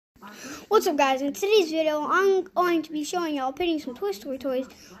What's up, guys? In today's video, I'm going to be showing y'all putting some Toy Story toys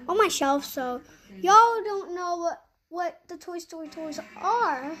on my shelf. So y'all don't know what the Toy Story toys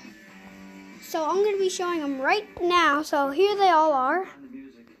are. So I'm going to be showing them right now. So here they all are.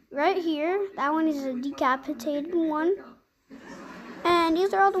 Right here. That one is a decapitated one. And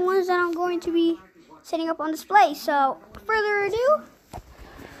these are all the ones that I'm going to be setting up on display. So further ado,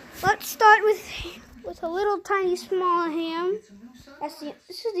 let's start with a little tiny small ham. This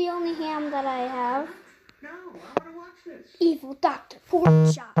is the only ham that I have. Evil Dr.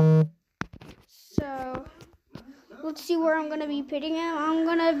 Pork Chop. So let's see where I'm gonna be putting him. I'm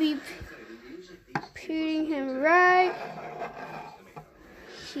gonna be putting him right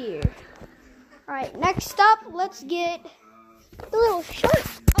here. Alright, next up, let's get the little shark.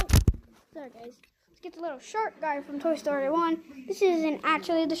 Oh, sorry guys. Let's get the little shark guy from Toy Story 1. This isn't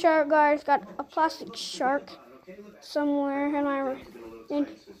actually the shark guy. It's got a plastic shark somewhere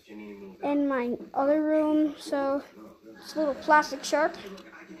in my other room. So it's a little plastic shark.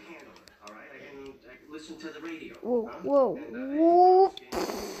 Whoa, whoa, whoa.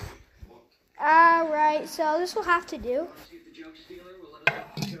 Alright, so this will have to do. Put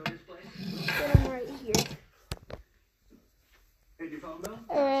him right here.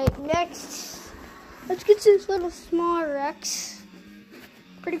 Alright, next, let's get to this little small Rex.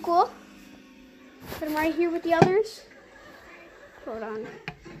 Pretty cool. Put him right here with the others. Hold on.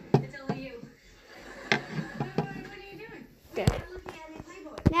 It's only you. What are you doing? Okay.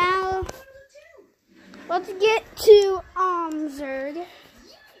 Now, let's get to Zerg.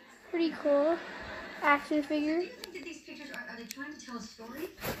 Pretty cool action figure. These pictures are they trying to tell a story?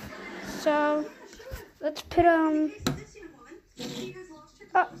 So, let's put him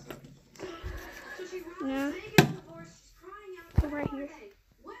up. No. Put him right here.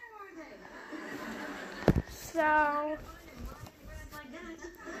 So,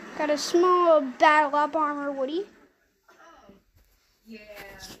 got a small battle up armor Woody.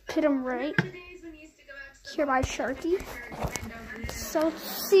 Let's put him right here by Sharky. So let's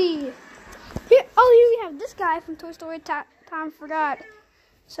see. Here we have this guy from Toy Story. Tom forgot.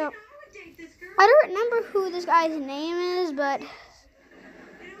 So I don't remember who this guy's name is, but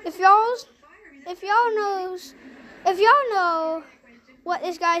if y'all know what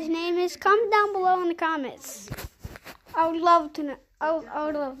this guy's name is, comment down below in the comments. I would love to know. I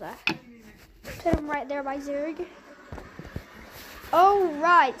would love that. Put him right there by Zerg.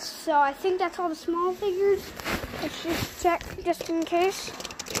 Alright, so I think that's all the small figures. Let's just check just in case.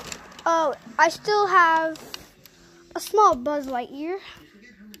 Oh, I still have a small Buzz Lightyear.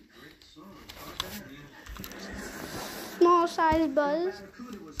 Small size Buzz.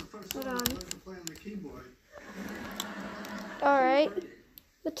 Hold on. Alright.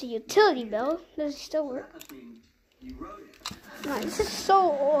 What's a utility belt? Does it still work? No, this is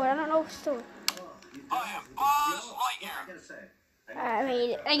so old. I don't know if it still works. I am Buzz Lightyear. I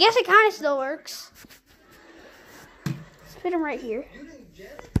mean, I guess it kind of still works. Let's put him right here.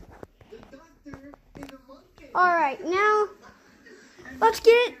 Alright, now let's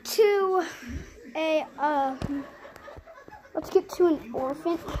get to an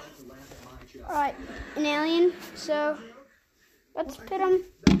orphan. Alright, an alien. So let's put him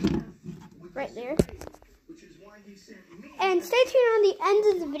right there. And stay tuned on the end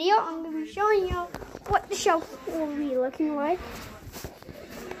of the video. I'm going to be showing you what the shelf will be looking like.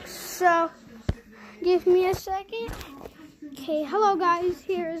 So, give me a second. Okay, hello guys.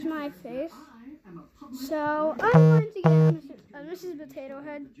 Here is my face. So, I'm going to get a Mrs. Potato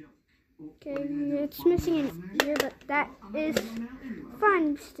Head. Okay, it's missing an ear, but that is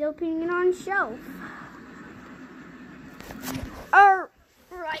fine. Still putting it on shelf.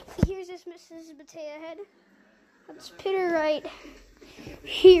 Alright, here's this Mrs. Potato Head. Let's put her right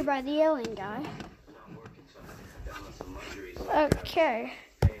here by the alien guy. Okay.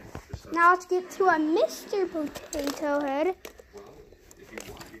 Now let's get to a Mr. Potato Head.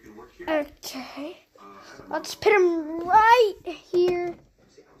 Okay. Let's put him right here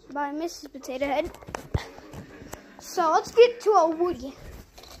by Mrs. Potato Head. So let's get to a Woody.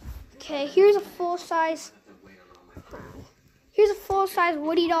 Okay, here's a full-size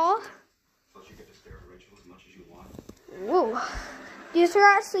Woody doll. Whoa, these are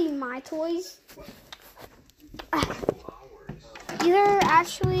actually my toys. These are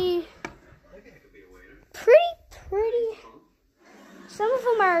actually pretty. Some of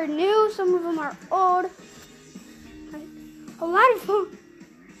them are new, some of them are old. A lot of them,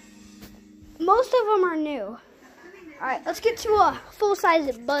 most of them are new. Alright, let's get to a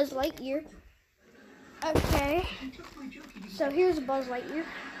full-size Buzz Lightyear. Okay, so here's a Buzz Lightyear.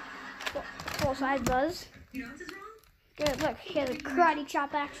 Full-size Buzz. Good, look, he has a karate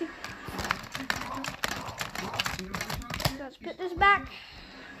chop action. So let's put this back.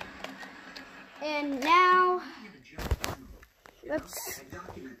 And now, let's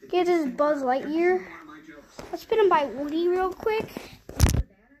get this Buzz Lightyear. Let's put him by Woody real quick.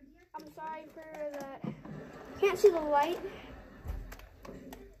 I'm sorry for that. Can't see the light.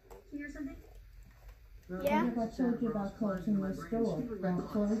 Yeah? What if I told you about closing the store? Don't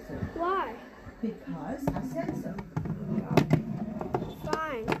close it. Why? Because I said so.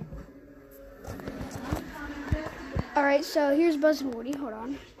 Fine. Alright, so here's Buzz and Woody. Hold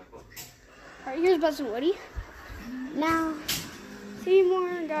on. Alright, here's Buzz and Woody. Now, 3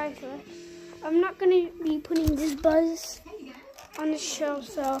 more guys left. I'm not going to be putting this Buzz on the shelf,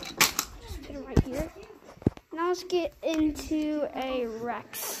 so just put him right here. Now let's get into a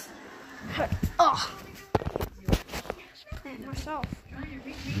Rex. Oh, plant myself.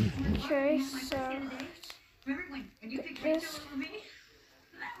 Okay, so this.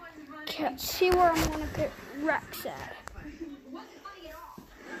 Okay, let's see where I'm gonna put Rex at.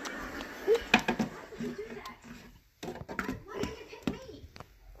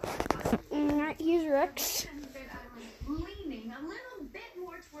 Alright, here's Rex.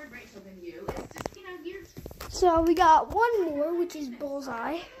 So we got one more, which is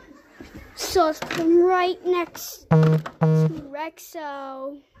Bullseye. So let's put him right next to Rex.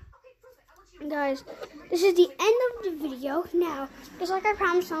 So, guys, this is the end of the video. Now, just like I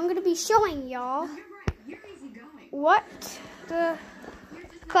promised, I'm going to be showing y'all what the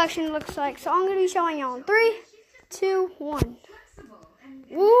collection looks like. So I'm going to be showing y'all in 3, 2, 1.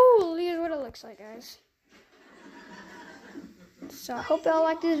 Woo, look at what it looks like, guys. So I hope y'all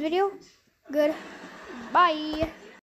liked this video. Goodbye.